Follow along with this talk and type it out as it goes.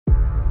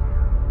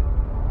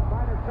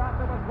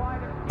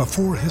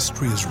Before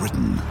history is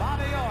written,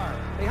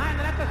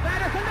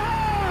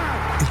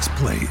 it's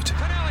played.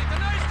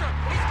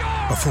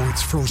 Before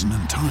it's frozen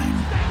in time,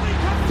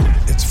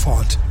 it's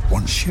fought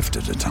one shift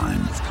at a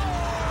time.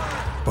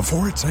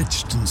 Before it's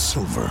etched in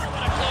silver,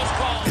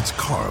 it's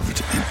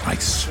carved in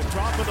ice.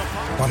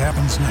 What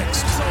happens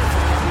next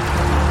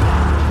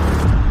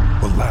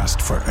will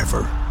last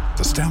forever.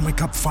 The Stanley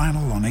Cup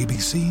Final on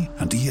ABC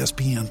and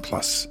ESPN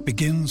Plus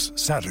begins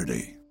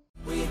Saturday.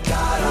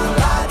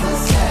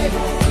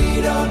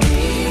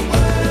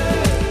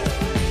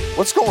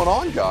 What's going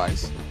on,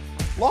 guys?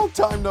 Long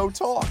time no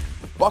talk.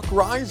 Buck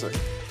Reising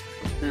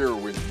here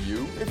with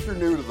you. If you're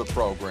new to the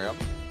program,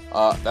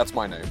 that's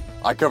my name.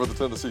 I cover the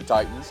Tennessee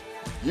Titans.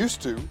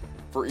 Used to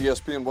for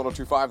ESPN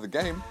 102.5 The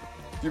Game.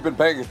 If you've been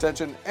paying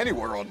attention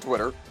anywhere on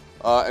Twitter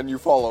and you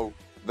follow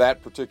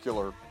that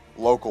particular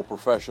local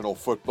professional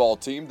football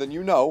team, then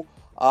you know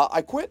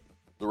I quit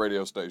the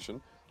radio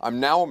station. I'm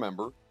now a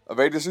member of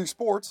A to Z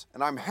Sports,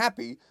 and I'm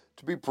happy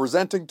to be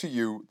presenting to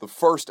you the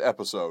first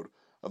episode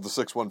of the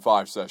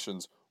 615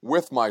 Sessions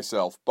with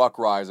myself, Buck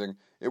Reising.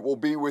 It will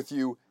be with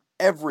you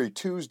every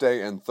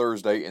Tuesday and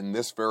Thursday in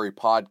this very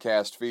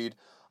podcast feed,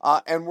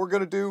 and we're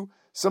going to do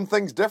some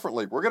things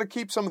differently. We're going to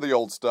keep some of the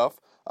old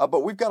stuff,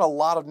 but we've got a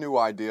lot of new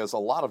ideas, a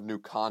lot of new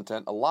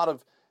content, a lot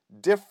of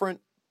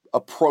different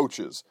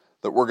approaches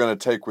that we're going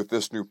to take with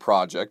this new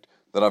project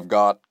that I've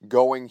got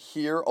going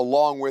here,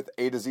 along with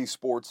A to Z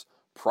Sports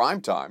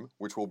Primetime,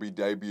 which will be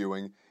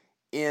debuting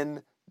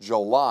in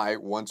July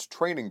once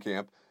training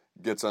camp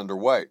gets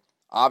underway.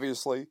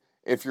 Obviously,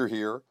 if you're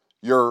here,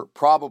 you're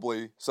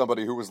probably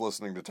somebody who was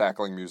listening to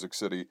Tackling Music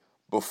City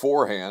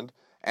beforehand,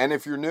 and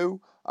if you're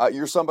new,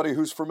 you're somebody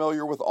who's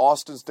familiar with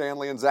Austin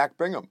Stanley and Zach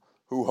Bingham,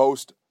 who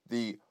host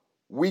the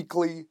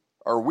weekday,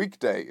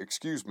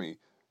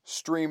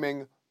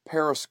 streaming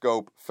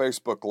Periscope,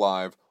 Facebook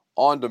Live,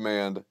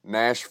 on-demand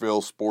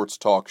Nashville sports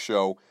talk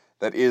show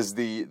that is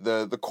the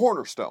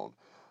cornerstone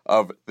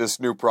of this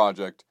new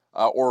project,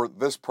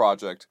 this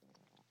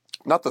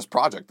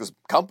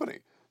company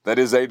that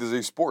is A to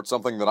Z Sports,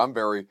 something that I'm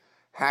very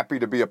happy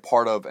to be a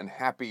part of and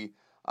happy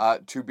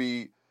to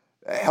be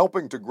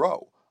helping to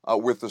grow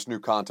with this new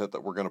content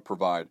that we're going to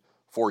provide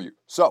for you.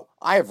 So,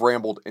 I have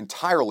rambled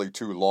entirely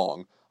too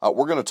long.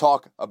 We're going to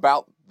talk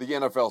about the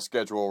NFL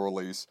schedule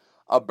release,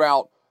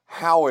 about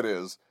how it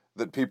is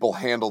that people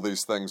handle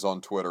these things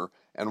on Twitter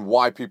and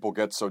why people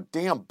get so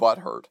damn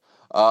butthurt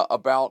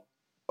about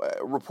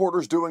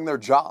reporters doing their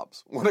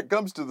jobs when it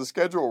comes to the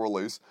schedule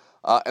release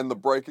and the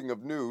breaking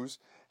of news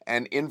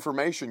and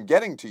information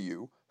getting to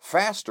you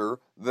faster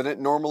than it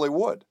normally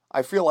would.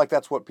 I feel like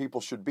that's what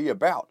people should be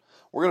about.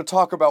 We're going to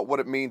talk about what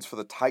it means for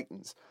the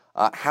Titans,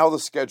 how the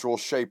schedule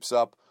shapes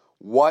up,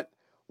 what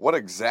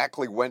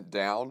exactly went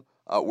down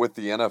with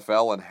the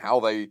NFL and how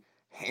they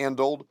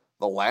handled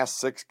the last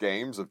 6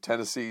 games of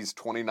Tennessee's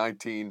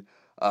 2019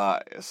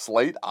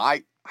 slate.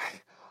 I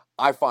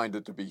find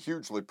it to be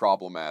hugely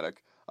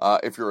problematic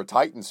if you're a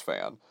Titans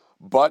fan.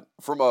 But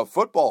from a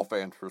football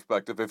fan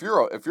perspective, if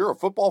you're a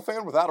football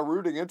fan without a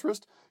rooting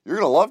interest, you're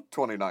going to love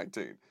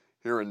 2019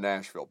 here in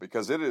Nashville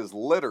because it is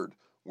littered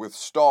with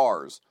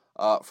stars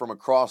from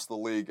across the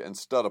league and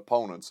stud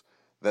opponents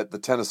that the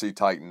Tennessee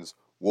Titans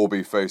will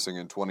be facing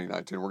in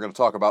 2019. We're going to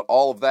talk about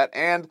all of that,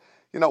 and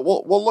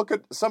we'll look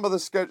at some of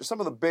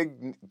the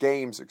big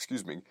games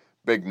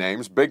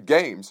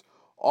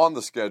on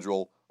the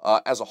schedule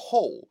as a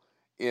whole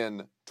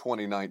in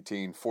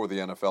 2019 for the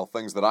NFL.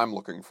 Things that I'm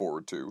looking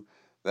forward to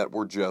that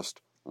were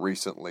just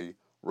recently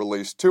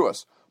released to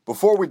us.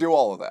 Before we do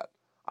all of that,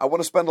 I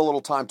want to spend a little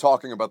time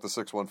talking about the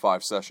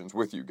 615 Sessions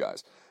with you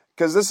guys,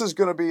 because this is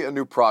going to be a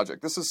new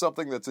project. This is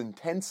something that's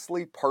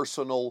intensely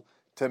personal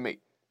to me.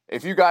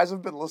 If you guys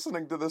have been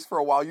listening to this for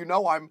a while, you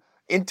know I'm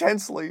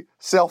intensely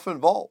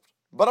self-involved,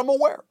 but I'm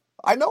aware.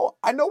 I know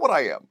what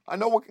I am. I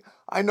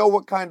know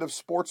what kind of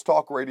sports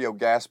talk radio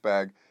gas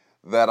bag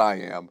that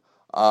I am,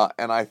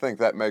 and I think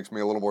that makes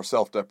me a little more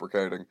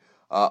self-deprecating,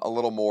 a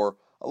little more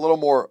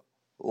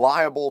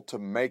liable to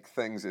make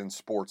things in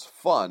sports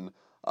fun,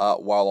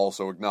 while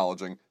also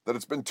acknowledging that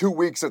it's been 2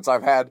 weeks since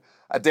I've had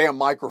a damn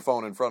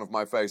microphone in front of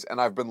my face,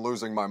 and I've been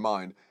losing my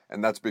mind,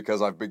 and that's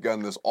because I've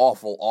begun this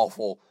awful,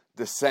 awful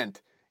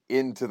descent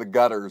into the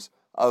gutters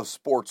of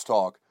sports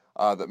talk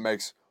that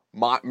makes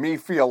me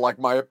feel like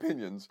my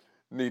opinions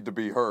need to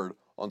be heard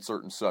on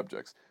certain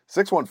subjects.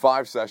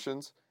 615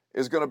 Sessions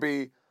is going to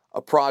be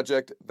a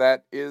project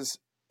that is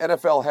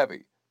NFL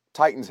heavy,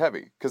 Titans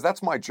heavy, because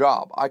that's my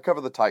job. I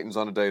cover the Titans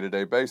on a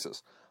day-to-day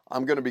basis.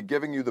 I'm going to be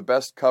giving you the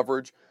best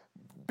coverage,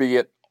 be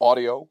it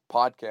audio,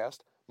 podcast.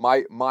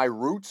 My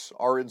roots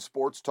are in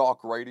sports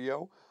talk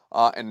radio,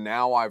 and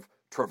now I've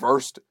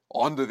traversed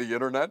onto the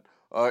internet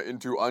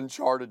into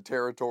uncharted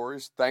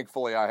territories.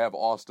 Thankfully, I have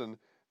Austin,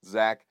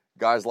 Zach,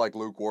 guys like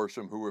Luke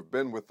Worsham, who have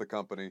been with the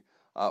company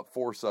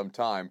for some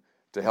time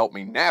to help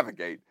me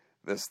navigate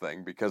this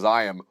thing, because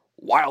I am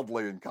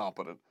wildly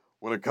incompetent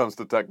when it comes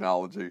to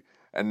technology.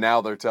 And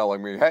now they're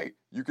telling me, hey,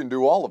 you can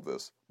do all of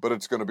this, but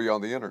it's going to be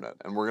on the internet.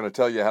 And we're going to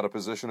tell you how to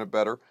position it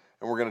better.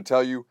 And we're going to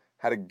tell you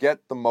how to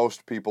get the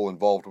most people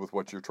involved with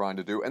what you're trying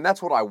to do. And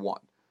that's what I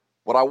want.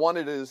 What I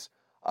wanted is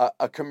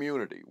a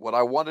community. What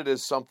I wanted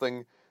is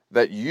something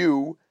that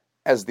you,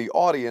 as the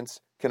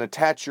audience, can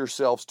attach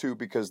yourselves to,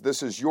 because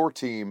this is your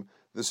team,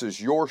 this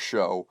is your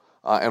show,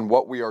 and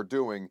what we are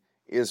doing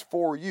is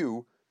for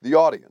you, the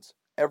audience.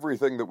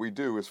 Everything that we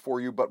do is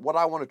for you, but what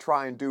I want to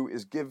try and do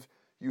is give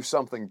you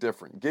something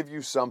different, give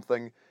you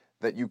something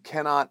that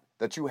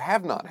you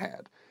have not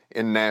had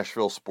in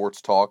Nashville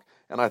sports talk,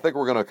 and I think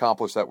we're going to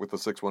accomplish that with the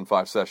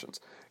 615 sessions.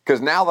 Because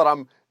now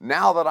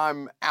that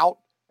I'm out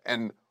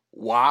and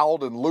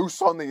wild and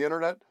loose on the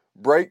internet,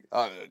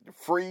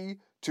 free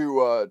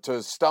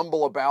to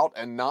stumble about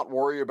and not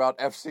worry about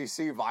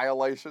FCC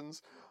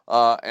violations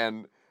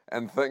and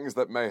things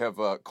that may have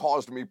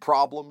caused me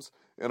problems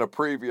in a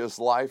previous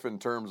life in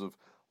terms of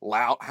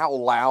how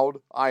loud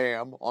I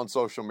am on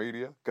social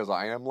media, because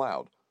I am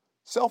loud.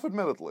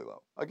 Self-admittedly,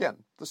 though.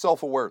 Again, the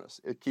self-awareness.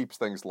 It keeps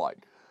things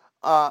light.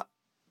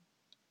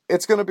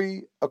 It's going to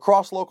be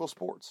across local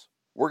sports.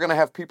 We're going to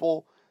have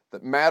people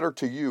that matter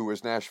to you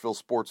as Nashville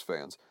sports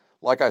fans.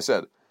 Like I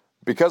said,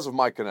 because of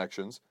my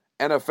connections,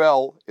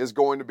 NFL is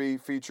going to be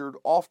featured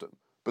often.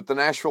 But the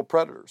Nashville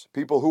Predators,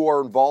 people who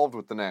are involved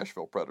with the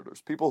Nashville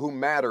Predators, people who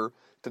matter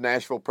to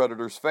Nashville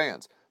Predators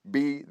fans,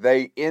 be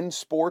they in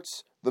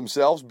sports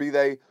themselves, be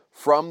they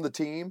from the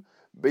team,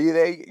 be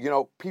they,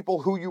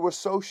 people who you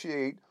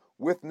associate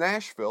with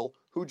Nashville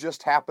who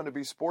just happen to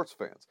be sports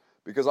fans.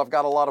 Because I've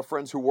got a lot of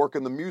friends who work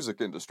in the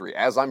music industry,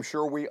 as I'm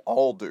sure we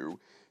all do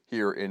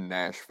here in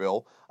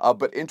Nashville,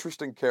 but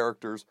interesting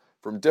characters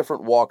from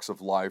different walks of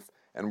life,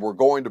 and we're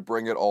going to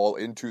bring it all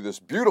into this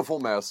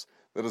beautiful mess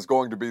that is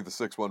going to be the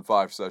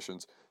 615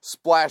 sessions,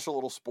 splash a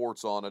little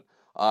sports on it,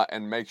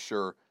 and make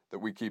sure that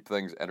we keep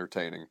things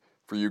entertaining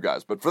for you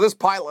guys. But for this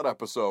pilot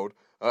episode,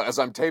 as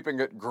I'm taping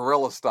it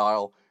guerrilla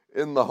style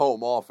in the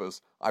home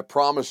office, I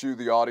promise you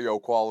the audio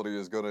quality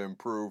is going to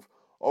improve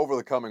over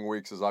the coming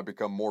weeks as I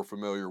become more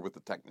familiar with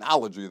the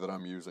technology that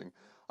I'm using.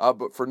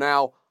 But for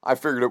now, I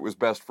figured it was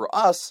best for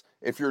us.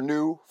 If you're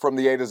new from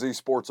the A to Z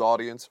Sports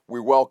audience, we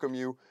welcome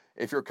you.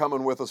 If you're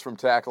coming with us from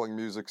Tackling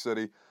Music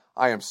City,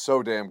 I am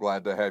so damn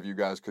glad to have you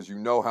guys, because you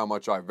know how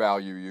much I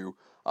value you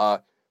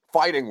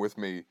fighting with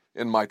me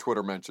in my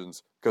Twitter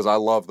mentions, because I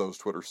love those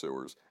Twitter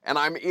sewers. And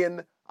I'm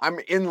in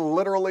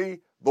literally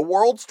the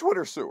world's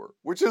Twitter sewer,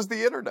 which is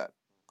the internet.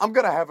 I'm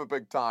going to have a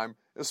big time,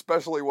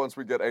 especially once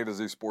we get A to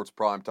Z Sports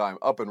Primetime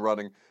up and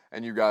running,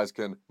 and you guys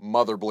can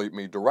mother bleep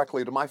me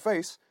directly to my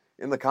face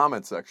in the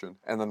comment section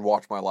and then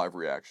watch my live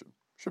reaction.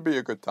 Should be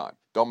a good time.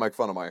 Don't make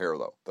fun of my hair,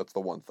 though. That's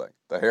the one thing.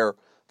 The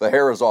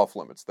hair is off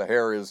limits. The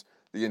hair is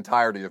the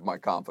entirety of my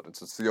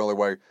confidence. It's the only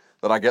way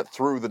that I get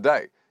through the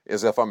day,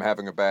 is if I'm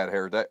having a bad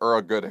hair day or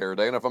a good hair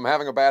day. And if I'm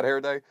having a bad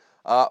hair day,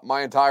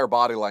 my entire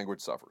body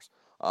language suffers.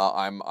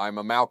 I'm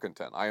a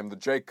malcontent. I am the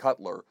Jay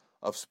Cutler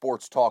of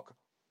sports talk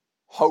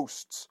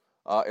hosts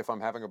if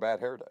I'm having a bad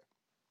hair day.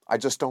 I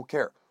just don't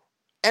care.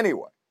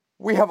 Anyway,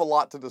 we have a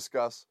lot to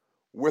discuss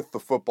with the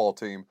football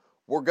team.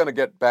 We're going to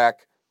get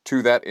back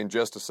to that in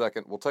just a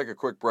second. We'll take a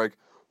quick break.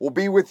 We'll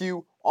be with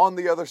you on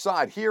the other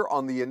side here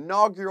on the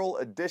inaugural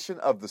edition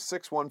of the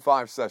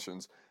 615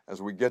 sessions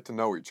as we get to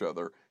know each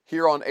other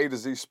here on A to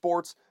Z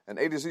Sports and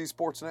A to Z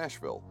Sports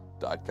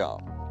Nashville.com.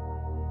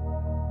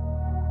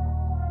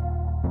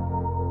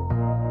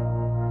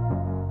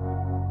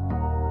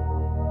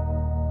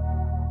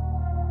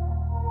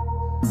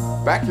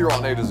 Back here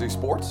on A to Z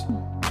Sports,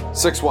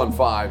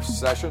 615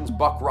 sessions,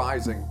 Buck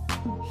Rising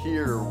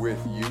here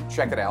with you.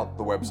 Check it out,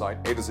 the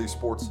website, A to Z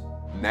Sports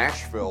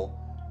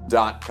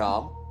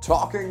Nashville.com.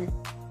 Talking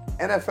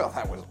NFL.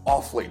 That was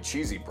awfully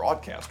cheesy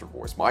broadcaster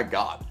voice. My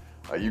God.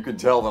 You can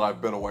tell that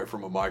I've been away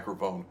from a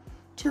microphone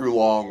too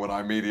long when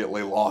I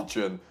immediately launch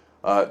in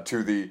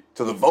to the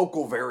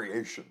vocal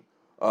variation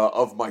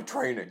of my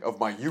training, of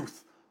my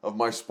youth, of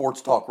my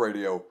sports talk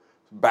radio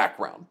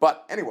background.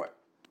 But anyway,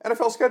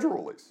 NFL schedule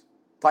release.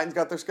 Titans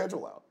got their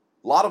schedule out.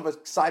 A lot of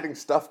exciting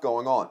stuff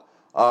going on.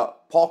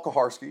 Paul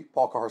Kuharsky,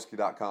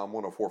 paulkuharsky.com,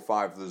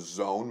 104.5 The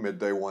Zone,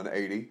 midday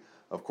 180.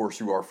 Of course,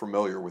 you are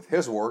familiar with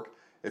his work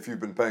if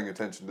you've been paying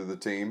attention to the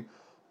team.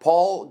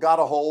 Paul got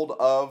a hold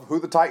of who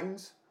the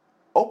Titans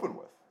open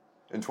with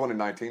in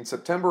 2019.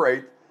 September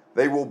 8th,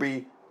 they will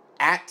be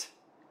at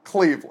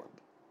Cleveland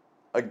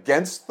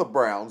against the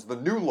Browns, the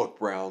new-look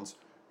Browns,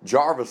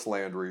 Jarvis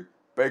Landry,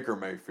 Baker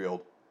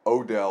Mayfield,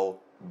 Odell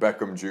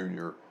Beckham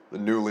Jr., the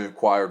newly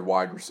acquired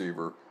wide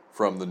receiver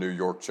from the New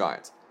York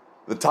Giants.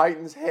 The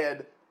Titans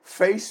head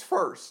face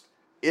first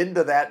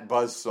into that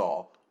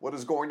buzzsaw, what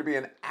is going to be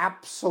an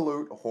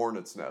absolute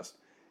hornet's nest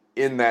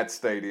in that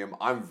stadium.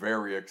 I'm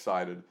very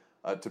excited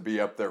to be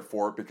up there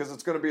for it because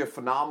it's going to be a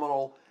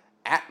phenomenal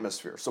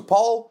atmosphere. So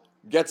Paul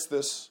gets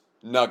this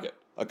nugget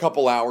a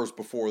couple hours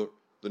before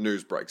the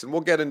news breaks, and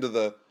we'll get into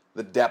the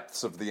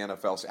depths of the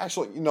NFL.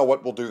 Actually, you know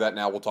what? We'll do that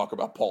now. We'll talk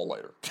about Paul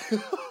later.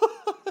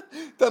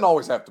 Doesn't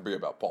always have to be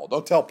about Paul.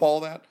 Don't tell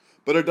Paul that,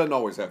 but it doesn't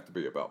always have to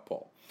be about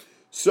Paul.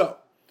 So,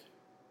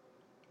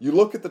 you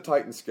look at the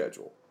Titans'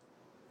 schedule.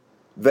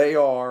 They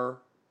are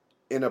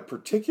in a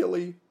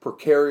particularly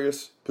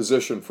precarious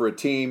position for a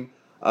team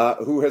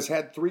who has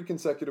had 3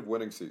 consecutive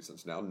winning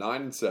seasons now,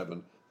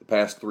 9-7 the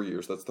past 3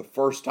 years. That's the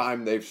first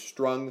time they've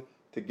strung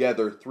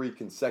together 3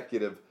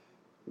 consecutive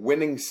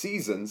winning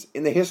seasons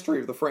in the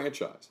history of the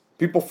franchise.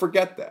 People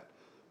forget that.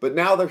 But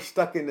now they're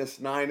stuck in this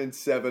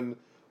 9-7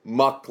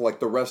 muck like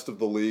the rest of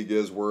the league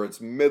is, where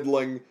it's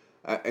middling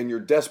and you're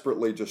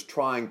desperately just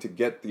trying to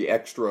get the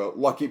extra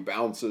lucky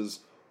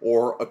bounces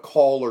or a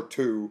call or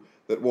two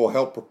that will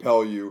help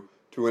propel you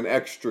to an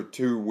extra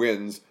 2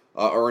 wins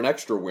or an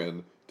extra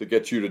win to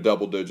get you to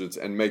double digits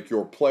and make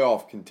your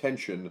playoff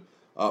contention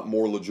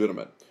more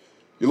legitimate.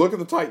 You look at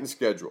the Titans'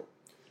 schedule.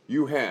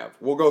 You have,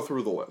 we'll go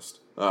through the list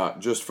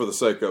just for the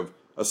sake of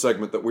a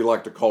segment that we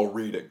like to call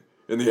reading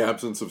in the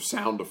absence of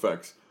sound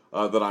effects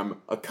that I'm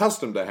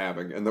accustomed to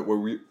having, and that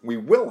we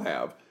will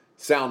have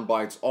sound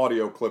bites,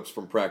 audio clips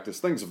from practice,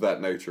 things of that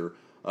nature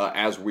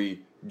as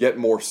we get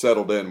more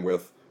settled in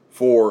with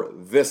for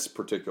this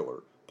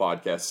particular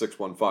podcast,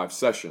 615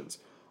 Sessions.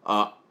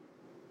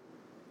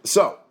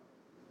 So,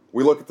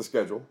 we look at the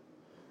schedule.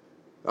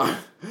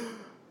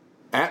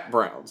 At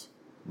Browns,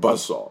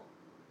 buzzsaw.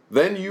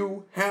 Then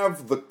you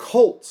have the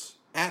Colts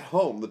at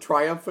home, the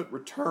triumphant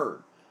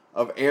return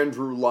of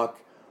Andrew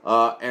Luck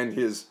and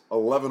his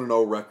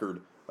 11-0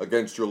 record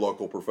against your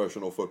local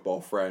professional football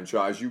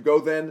franchise. You go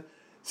then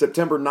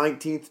September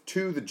 19th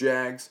to the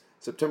Jags,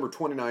 September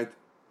 29th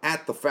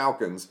at the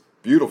Falcons,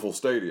 beautiful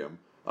stadium.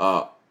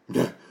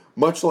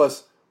 Much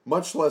less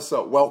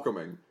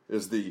welcoming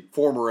is the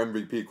former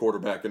MVP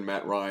quarterback in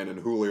Matt Ryan and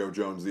Julio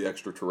Jones, the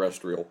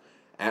extraterrestrial,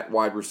 at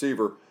wide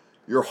receiver.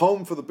 You're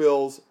home for the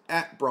Bills,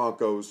 at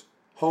Broncos,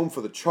 home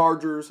for the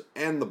Chargers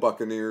and the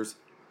Buccaneers,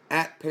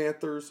 at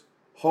Panthers,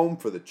 home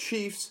for the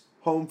Chiefs,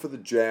 home for the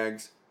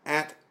Jags,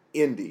 at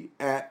Indy,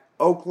 at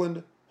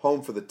Oakland,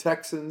 home for the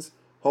Texans,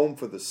 home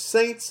for the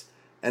Saints,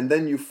 and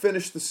then you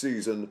finish the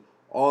season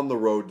on the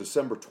road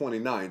December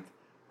 29th,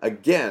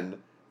 again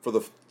for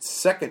the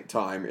second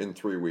time in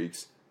 3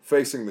 weeks,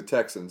 facing the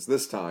Texans,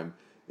 this time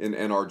in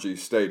NRG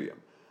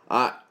Stadium.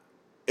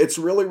 It's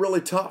really,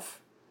 really tough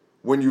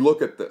when you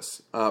look at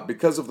this.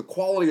 Because of the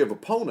quality of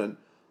opponent,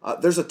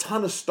 there's a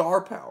ton of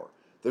star power.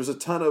 There's a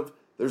ton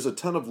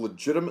of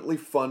legitimately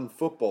fun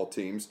football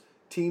teams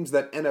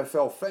that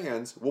NFL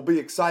fans will be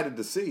excited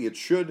to see. It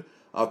should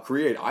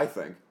create, I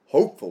think,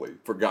 hopefully,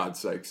 for God's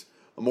sakes,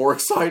 a more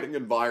exciting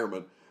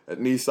environment at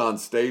Nissan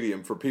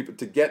Stadium for people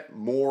to get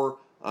more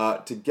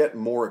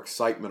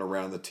excitement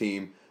around the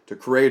team, to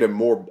create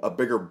a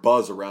bigger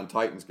buzz around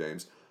Titans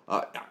games.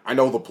 I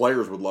know the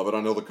players would love it.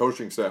 I know the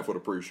coaching staff would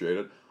appreciate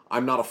it.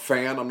 I'm not a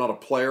fan. I'm not a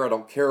player. I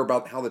don't care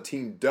about how the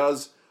team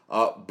does,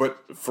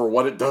 but for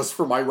what it does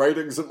for my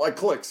ratings and my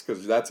clicks,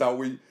 because that's how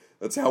we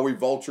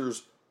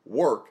vultures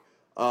work.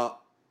 I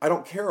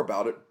don't care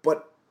about it,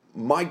 but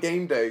my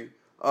game day,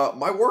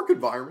 my work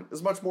environment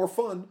is much more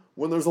fun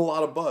when there's a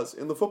lot of buzz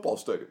in the football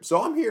stadium.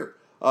 So I'm here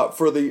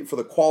for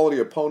the quality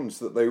opponents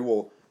that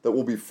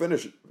will be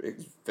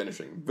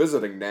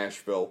visiting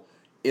Nashville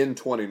in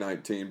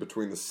 2019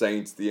 between the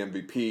Saints, the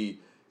MVP,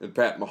 and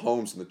Pat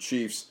Mahomes and the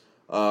Chiefs.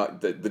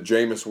 The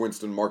Jameis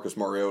Winston, Marcus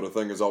Mariota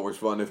thing is always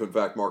fun if, in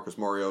fact, Marcus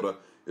Mariota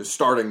is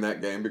starting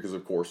that game because,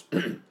 of course,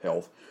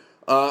 health.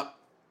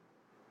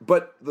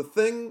 But the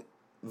thing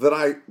that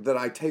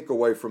I take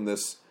away from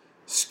this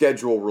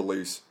schedule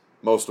release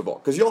most of all,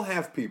 because you'll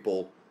have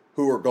people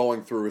who are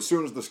going through, as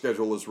soon as the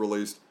schedule is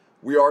released,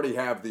 we already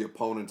have the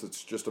opponents.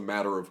 It's just a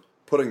matter of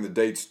putting the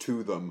dates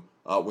to them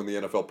when the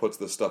NFL puts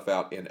this stuff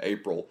out in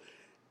April.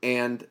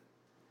 And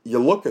you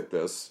look at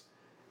this,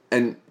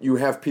 and you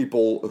have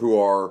people who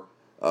are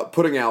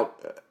putting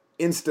out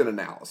instant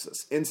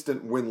analysis,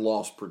 instant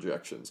win-loss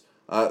projections,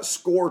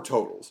 score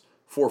totals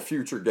for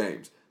future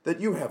games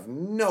that you have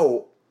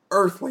no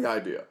earthly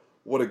idea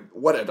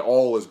what at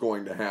all is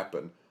going to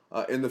happen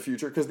in the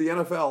future. Because the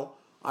NFL,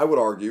 I would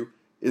argue,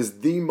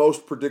 is the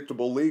most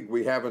predictable league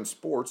we have in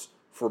sports,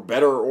 for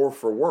better or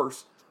for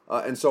worse.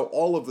 And so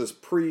all of this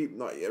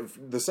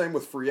the same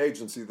with free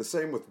agency, the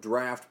same with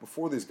draft,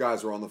 before these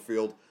guys are on the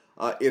field,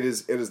 it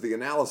is the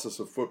analysis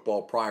of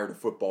football prior to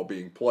football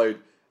being played,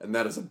 and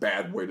that is a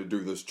bad way to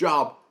do this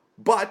job.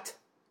 But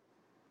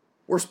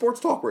we're sports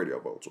talk radio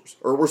vultures,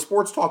 or we're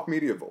sports talk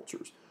media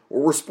vultures,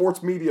 or we're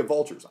sports media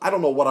vultures. I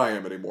don't know what I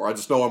am anymore. I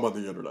just know I'm on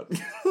the internet.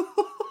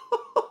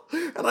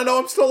 And I know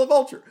I'm still a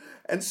vulture.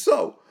 And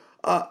so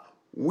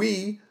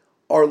we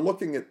are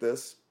looking at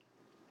this,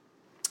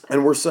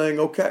 and we're saying,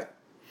 okay,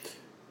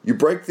 you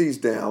break these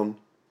down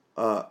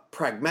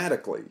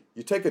pragmatically.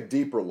 You take a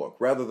deeper look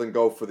rather than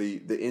go for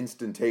the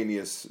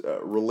instantaneous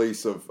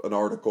release of an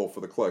article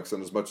for the clicks.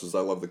 And as much as I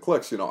love the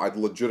clicks, I'd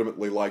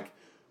legitimately like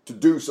to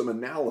do some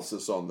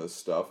analysis on this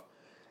stuff.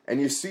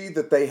 And you see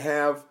that they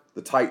have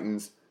the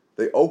Titans.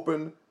 They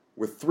open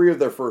with 3 of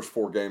their first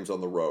 4 games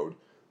on the road.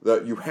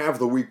 You have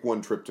the Week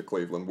 1 trip to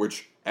Cleveland,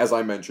 which, as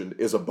I mentioned,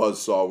 is a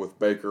buzzsaw with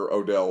Baker,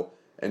 Odell,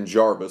 and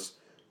Jarvis.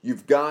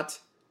 You've got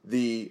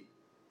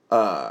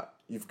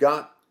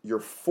your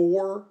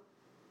 4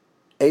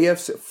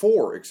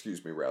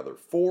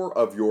 4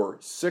 of your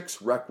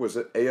 6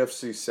 requisite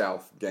AFC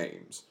South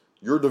games,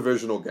 your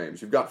divisional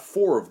games. You've got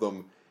 4 of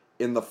them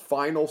in the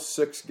final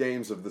 6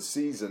 games of the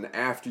season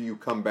after you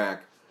come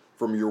back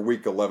from your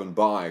Week 11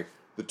 bye.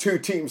 The 2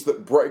 teams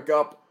that break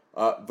up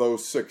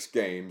those 6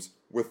 games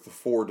with the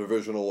 4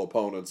 divisional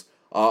opponents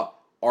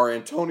are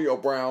Antonio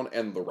Brown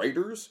and the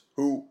Raiders,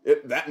 who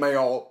that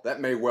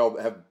may well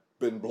have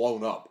been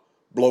blown up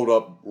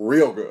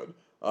real good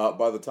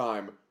by the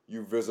time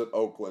you visit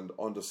Oakland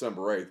on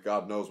December 8th.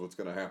 God knows what's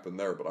going to happen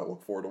there, but I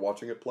look forward to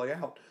watching it play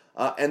out.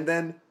 And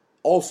then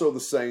also the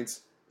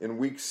Saints in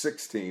Week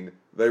 16,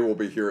 they will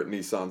be here at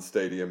Nissan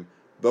Stadium.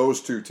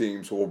 Those 2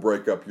 teams will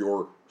break up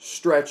your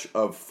stretch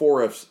of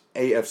 4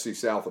 AFC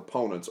South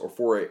opponents or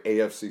 4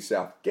 AFC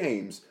South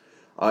games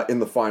in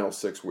the final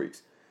 6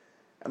 weeks.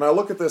 And I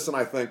look at this and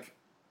I think,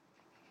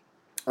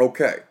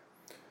 okay,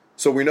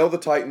 so we know the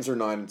Titans are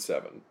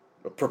 9-7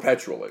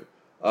 perpetually.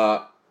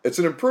 It's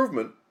an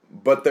improvement,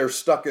 but they're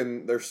stuck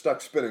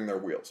spinning their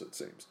wheels, it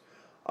seems.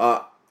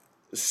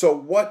 So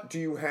what do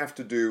you have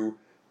to do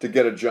to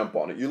get a jump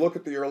on it? You look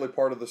at the early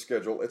part of the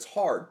schedule. It's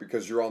hard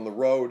because you're on the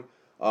road.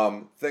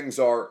 Things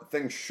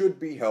should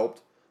be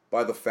helped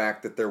by the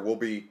fact that there will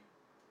be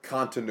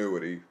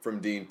continuity from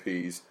Dean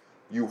Pease.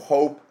 You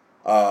hope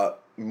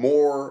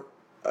more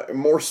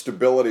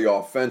stability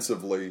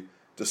offensively,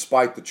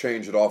 despite the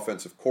change at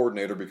offensive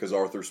coordinator, because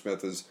Arthur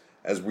Smith is,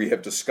 as we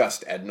have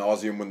discussed ad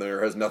nauseum when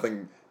there has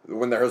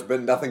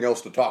been nothing else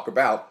to talk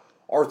about.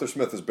 Arthur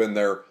Smith has been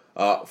there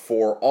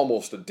for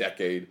almost a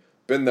decade,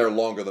 been there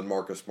longer than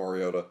Marcus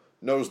Mariota,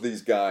 knows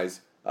these guys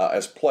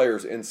as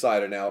players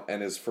inside and out,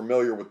 and is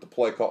familiar with the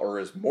play call, or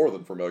is more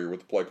than familiar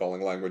with the play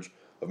calling language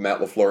of Matt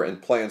LaFleur, and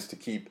plans to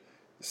keep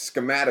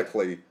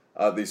schematically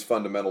these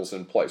fundamentals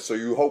in place. So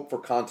you hope for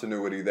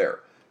continuity there.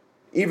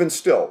 Even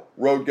still,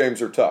 road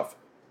games are tough.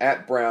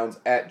 At Browns,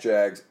 at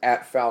Jags,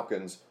 at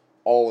Falcons,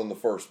 all in the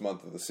first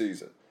month of the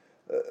season.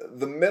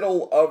 The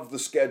middle of the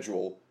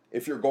schedule,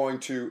 if you're going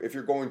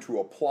to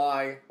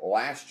apply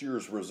last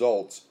year's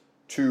results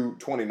to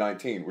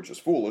 2019, which is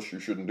foolish, you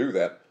shouldn't do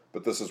that,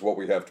 but this is what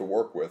we have to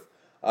work with.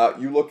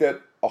 You look at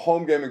a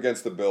home game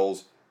against the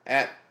Bills,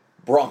 at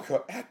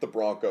the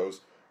Broncos,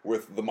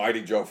 with the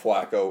mighty Joe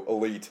Flacco,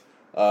 elite,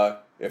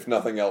 if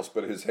nothing else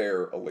but his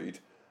hair,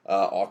 elite.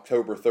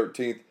 October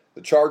 13th,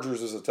 the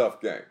Chargers is a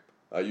tough game.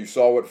 You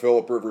saw what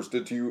Phillip Rivers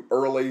did to you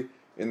early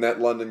in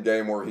that London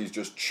game, where he's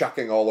just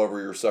chucking all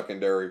over your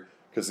secondary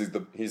because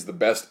he's the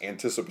best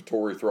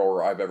anticipatory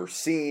thrower I've ever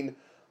seen,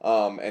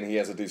 and he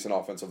has a decent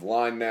offensive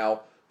line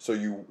now. So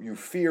you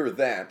fear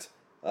that.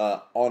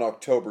 On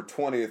October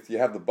 20th, you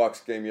have the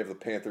Bucs game, you have the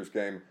Panthers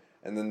game,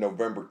 and then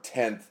November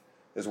 10th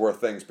is where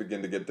things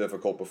begin to get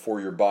difficult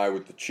before your bye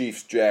with the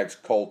Chiefs, Jags,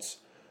 Colts,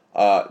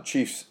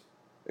 Chiefs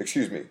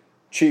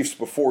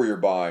before your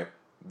bye.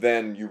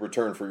 Then you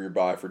return for your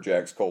bye for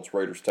Jags, Colts,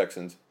 Raiders,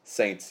 Texans,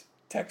 Saints,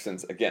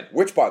 Texans again.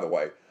 Which, by the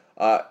way,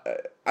 I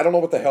don't know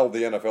what the hell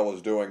the NFL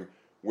is doing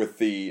with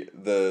the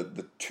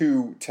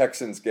 2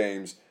 Texans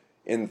games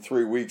in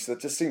 3 weeks. That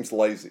just seems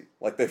lazy.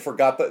 Like they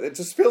forgot that. It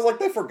just feels like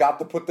they forgot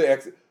to put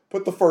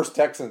the first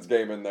Texans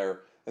game in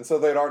there, and so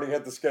they'd already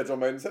had the schedule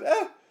made and said,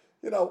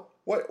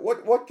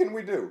 what can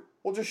we do?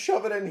 We'll just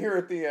shove it in here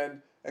at the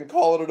end and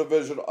call it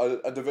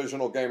a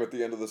divisional game at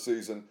the end of the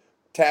season.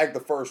 Tag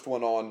the first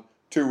one on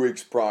 2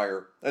 weeks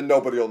prior, and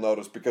nobody will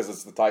notice because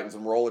it's the Titans,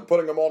 and we're only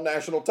putting them on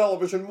national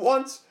television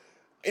once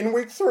in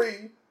week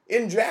 3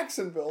 in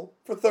Jacksonville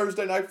for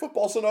Thursday Night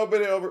Football, so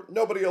nobody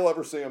will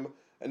ever see them,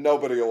 and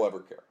nobody will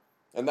ever care.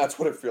 And that's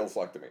what it feels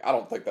like to me. I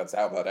don't think that's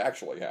how that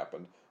actually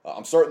happened.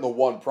 I'm certain the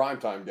one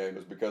primetime game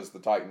is because the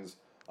Titans,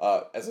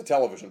 as a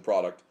television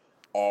product,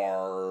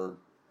 are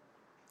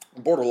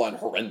borderline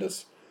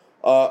horrendous.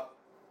 But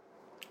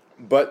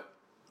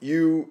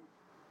I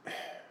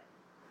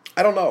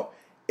don't know.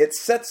 It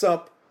sets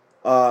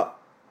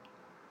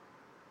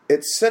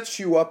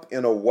you up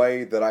in a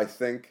way that I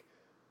think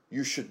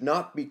you should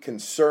not be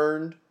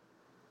concerned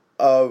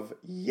of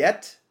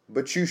yet,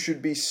 but you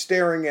should be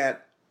staring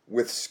at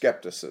with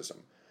skepticism.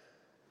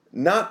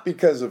 Not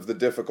because of the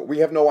difficult. We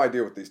have no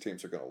idea what these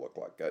teams are going to look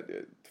like.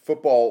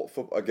 Football,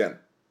 again,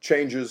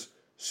 changes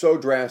so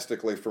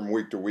drastically from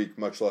week to week,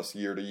 much less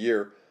year to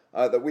year,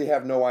 that we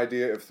have no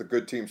idea if the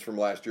good teams from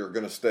last year are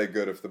going to stay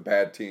good, if the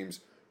bad teams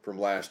from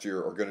last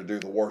year are going to do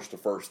the worst of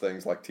first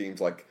things like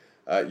teams like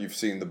you've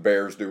seen the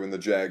Bears do and the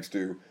Jags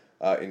do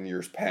in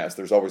years past.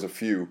 There's always a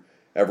few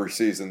every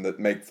season that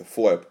make the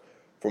flip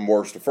from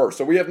worst to first.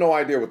 So we have no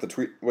idea what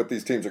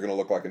these teams are going to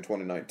look like in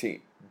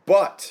 2019.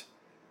 But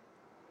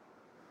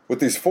with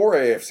these 4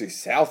 AFC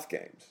South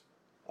games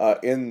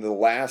in the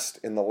last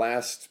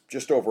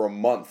just over a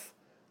month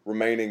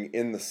remaining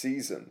in the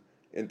season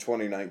in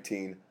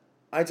 2019,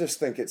 I just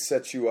think it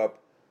sets you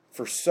up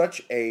for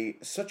such a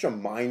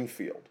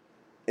minefield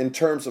in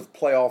terms of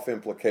playoff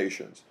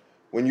implications.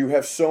 When you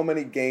have so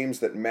many games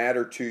that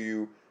matter to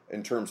you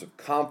in terms of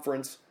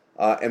conference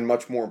and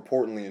much more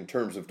importantly in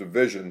terms of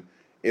division,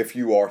 if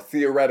you are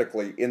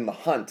theoretically in the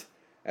hunt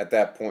at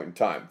that point in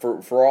time.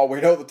 For all we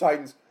know, the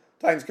Titans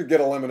could get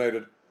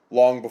eliminated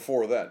long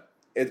before then.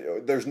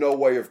 There's no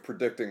way of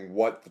predicting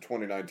what the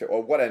 2019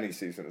 or what any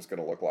season is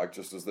going to look like.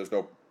 Just as there's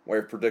no way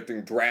of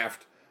predicting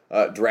draft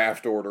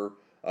order,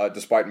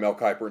 despite Mel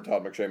Kiper and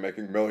Todd McShay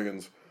making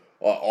millions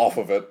off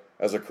of it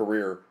as a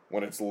career,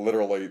 when it's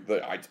literally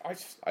I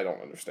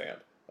don't understand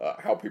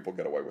how people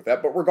get away with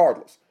that. But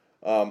regardless,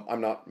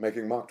 I'm not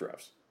making mock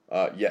drafts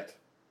yet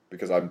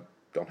because I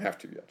don't have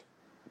to yet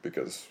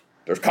because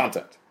there's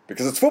content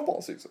because it's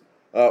football season.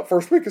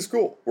 First week of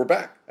school, we're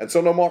back, and so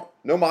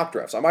no mock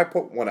drafts. I might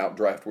put one out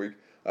draft week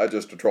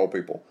just to troll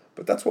people,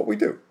 but that's what we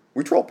do.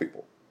 We troll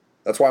people.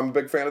 That's why I'm a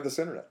big fan of this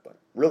internet thing.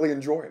 Really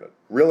enjoying it.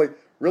 Really,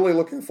 really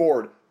looking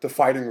forward to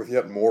fighting with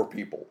yet more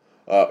people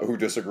who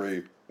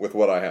disagree with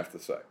what I have to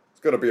say. It's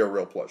going to be a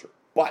real pleasure.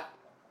 But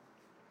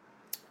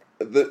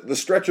the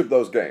stretch of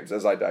those games,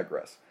 as I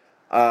digress,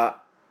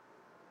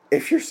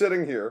 if you're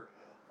sitting here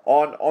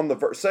on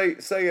the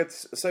say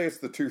it's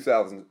the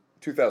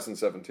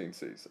 2017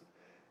 season,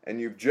 and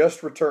you've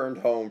just returned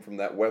home from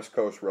that West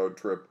Coast road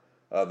trip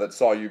that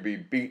saw you be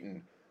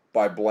beaten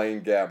by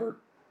Blaine Gabbert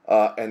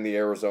and the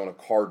Arizona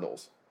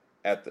Cardinals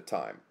at the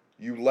time.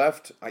 You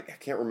left, I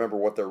can't remember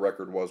what their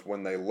record was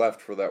when they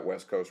left for that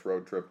West Coast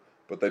road trip,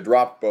 but they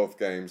dropped both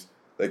games.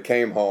 They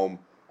came home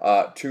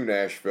to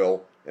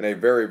Nashville in a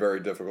very, very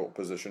difficult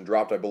position.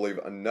 Dropped, I believe,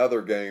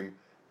 another game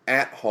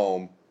at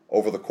home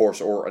over the course,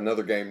 or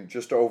another game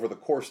just over the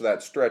course of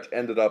that stretch.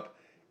 Ended up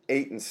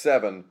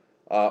 8-7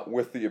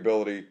 with the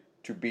ability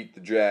to beat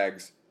the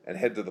Jags and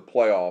head to the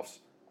playoffs,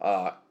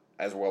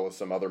 as well as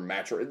some other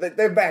matchups.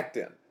 They backed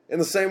in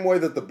the same way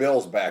that the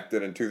Bills backed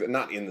in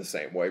not in the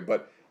same way,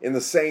 but in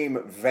the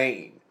same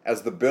vein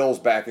as the Bills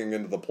backing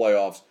into the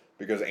playoffs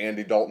because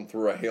Andy Dalton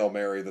threw a Hail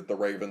Mary that the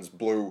Ravens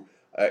blew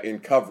in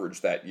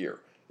coverage that year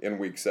in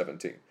Week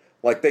 17.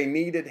 Like, they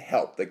needed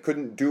help. They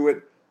couldn't do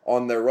it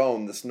on their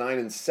own. This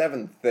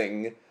 9-7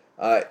 thing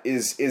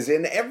is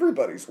in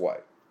everybody's way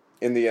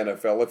in the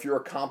NFL if you're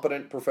a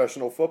competent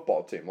professional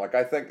football team. Like,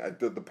 I think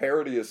the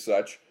parity is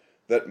such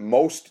that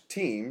most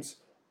teams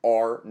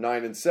are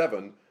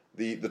 9-7.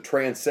 The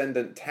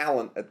transcendent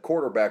talent at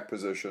quarterback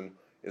position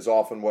is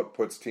often what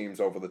puts teams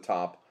over the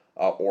top,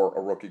 or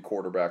a rookie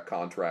quarterback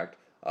contract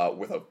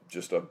with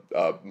just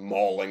a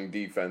mauling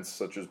defense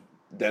such as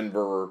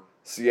Denver or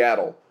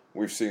Seattle.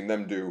 We've seen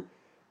them do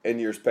in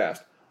years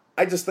past.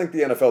 I just think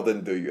the NFL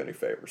didn't do you any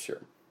favors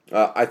here.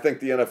 I think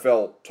the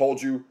NFL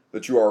told you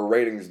that you are a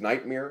ratings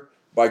nightmare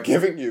by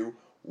giving you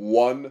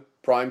one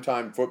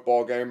primetime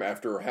football game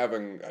after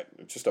having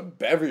just a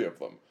bevy of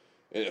them.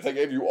 They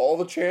gave you all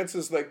the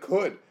chances they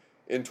could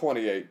in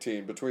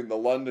 2018 between the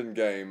London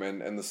game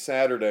and the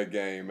Saturday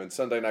game and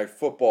Sunday Night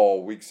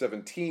Football, Week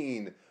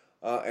 17,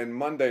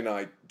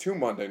 and two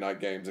Monday night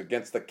games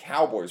against the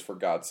Cowboys, for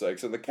God's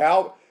sakes. And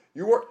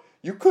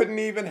you couldn't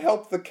even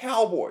help the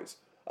Cowboys,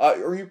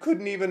 or you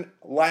couldn't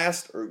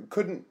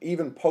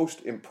even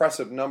post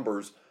impressive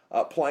numbers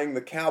playing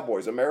the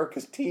Cowboys,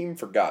 America's team,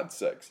 for God's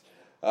sakes,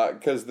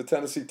 because the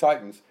Tennessee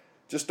Titans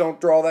just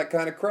don't draw that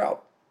kind of crowd.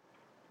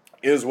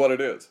 Is what it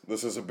is.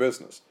 This is a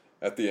business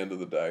at the end of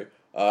the day.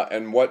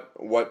 And what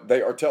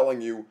they are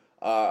telling you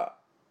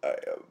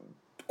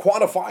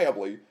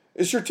quantifiably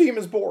is your team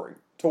is boring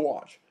to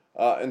watch.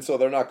 And so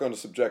they're not going to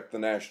subject the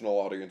national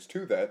audience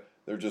to that.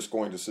 They're just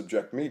going to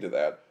subject me to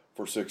that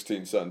for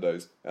 16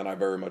 Sundays. And I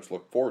very much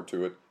look forward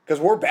to it because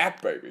we're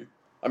back, baby.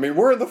 I mean,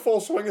 we're in the full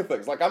swing of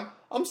things. Like,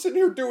 I'm sitting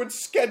here doing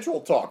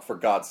schedule talk, for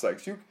God's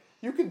sakes.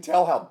 You can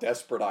tell how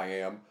desperate I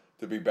am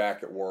to be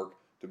back at work,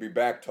 to be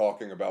back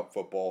talking about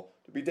football,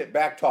 to be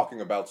back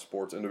talking about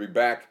sports, and to be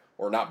back,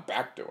 or not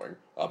back doing,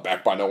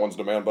 back by no one's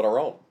demand but our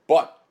own,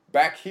 but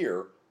back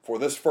here for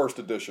this first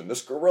edition,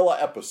 this guerrilla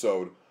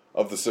episode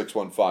of the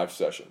 615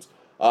 Sessions.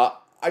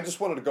 I just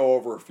wanted to go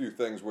over a few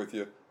things with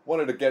you.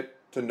 Wanted to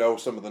get to know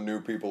some of the new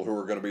people who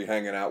are going to be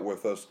hanging out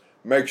with us.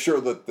 Make sure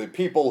that the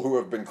people who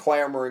have been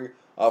clamoring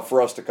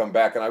for us to come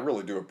back, and I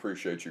really do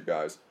appreciate you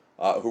guys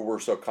who were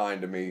so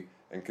kind to me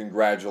and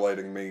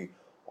congratulating me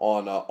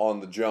on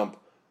the jump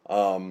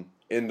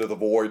into the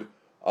void,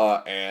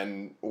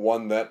 and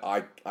one that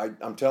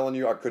I'm telling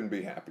you I couldn't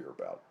be happier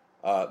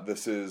about.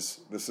 This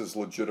is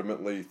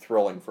legitimately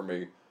thrilling for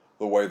me,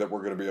 the way that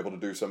we're going to be able to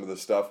do some of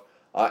this stuff.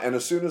 And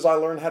as soon as I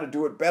learn how to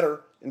do it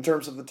better in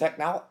terms of the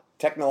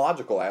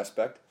technological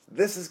aspect,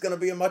 this is going to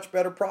be a much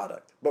better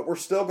product. But we're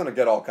still going to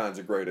get all kinds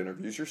of great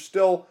interviews. You're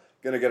still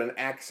going to get an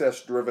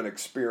access-driven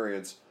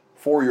experience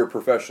for your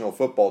professional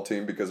football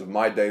team because of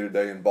my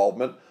day-to-day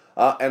involvement.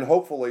 And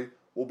hopefully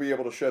we'll be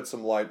able to shed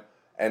some light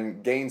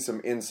and gain some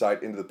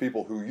insight into the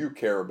people who you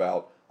care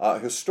about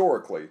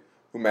historically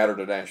who matter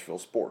to Nashville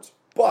sports.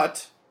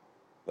 But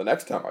the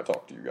next time I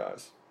talk to you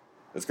guys,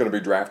 it's going to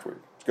be draft week.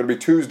 It's going to be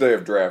Tuesday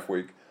of draft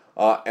week,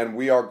 and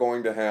we are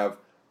going to have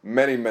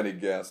many, many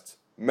guests,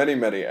 many,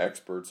 many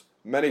experts,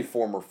 many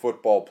former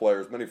football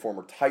players, many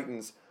former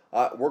Titans.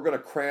 We're going to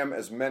cram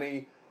as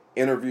many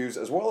interviews,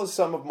 as well as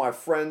some of my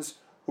friends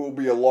who will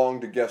be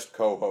along to guest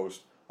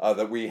co-host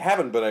that we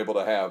haven't been able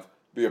to have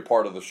be a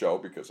part of the show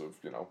because of,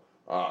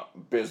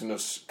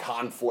 business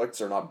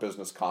conflicts, or not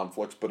business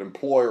conflicts, but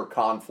employer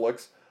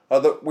conflicts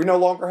that we no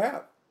longer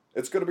have.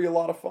 It's going to be a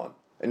lot of fun.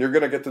 And you're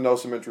going to get to know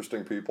some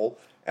interesting people.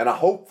 And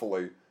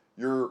hopefully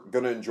you're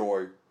going to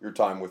enjoy your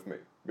time with me.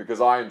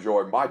 Because I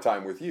enjoy my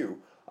time with you.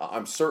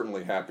 I'm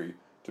certainly happy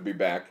to be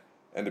back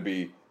and to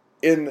be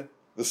in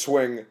the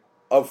swing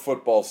of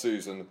football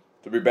season,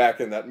 to be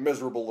back in that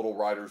miserable little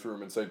writer's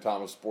room in St.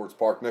 Thomas Sports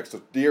Park next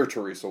to dear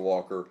Teresa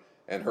Walker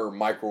and her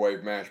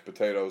microwave mashed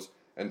potatoes,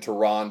 and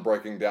Tehran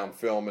breaking down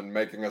film and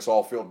making us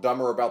all feel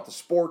dumber about the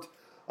sport,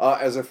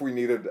 as if we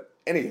needed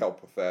any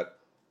help with that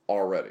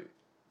already.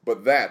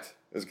 But that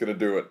is going to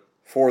do it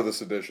for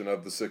this edition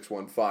of the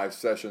 615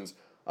 Sessions.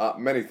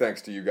 Many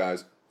thanks to you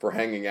guys for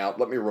hanging out.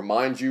 Let me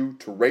remind you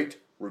to rate,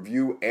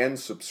 review, and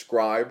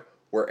subscribe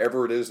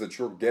wherever it is that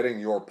you're getting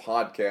your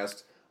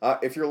podcasts.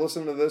 If you're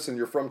listening to this and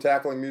you're from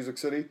Tackling Music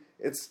City,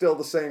 it's still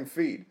the same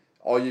feed.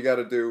 All you got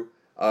to do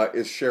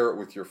is share it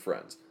with your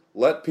friends.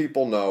 Let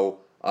people know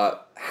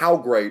how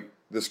great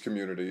this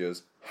community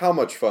is, how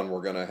much fun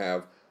we're going to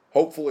have.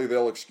 Hopefully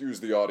they'll excuse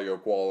the audio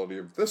quality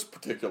of this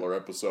particular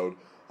episode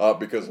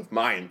because of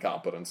my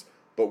incompetence,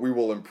 but we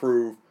will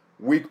improve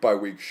week by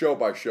week, show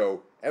by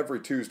show.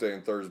 Every Tuesday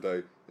and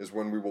Thursday is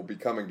when we will be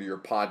coming to your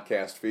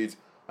podcast feeds.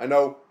 I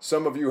know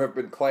some of you have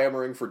been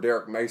clamoring for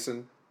Derek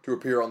Mason to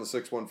appear on the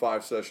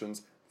 615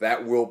 Sessions.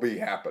 That will be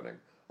happening.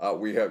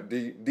 We have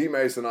D.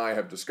 Mason and I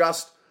have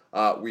discussed.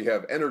 We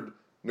have entered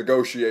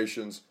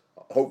negotiations.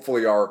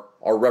 Hopefully our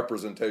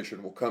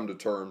representation will come to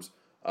terms,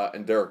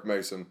 and Derek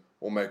Mason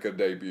will make a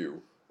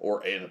debut,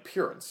 or an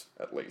appearance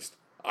at least.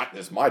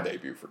 This is my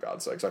debut, for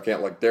God's sakes. I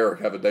can't let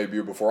Derek have a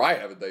debut before I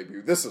have a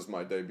debut. This is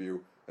my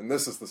debut, and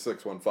this is the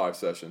 615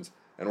 Sessions,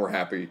 and we're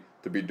happy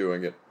to be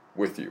doing it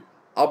with you.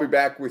 I'll be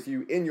back with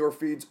you in your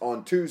feeds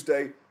on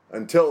Tuesday.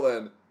 Until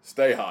then,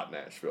 stay hot,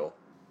 Nashville.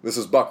 This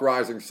is Buck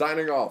Rising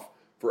signing off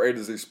for A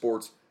to Z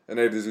Sports and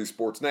A to Z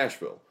Sports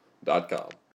Nashville.com.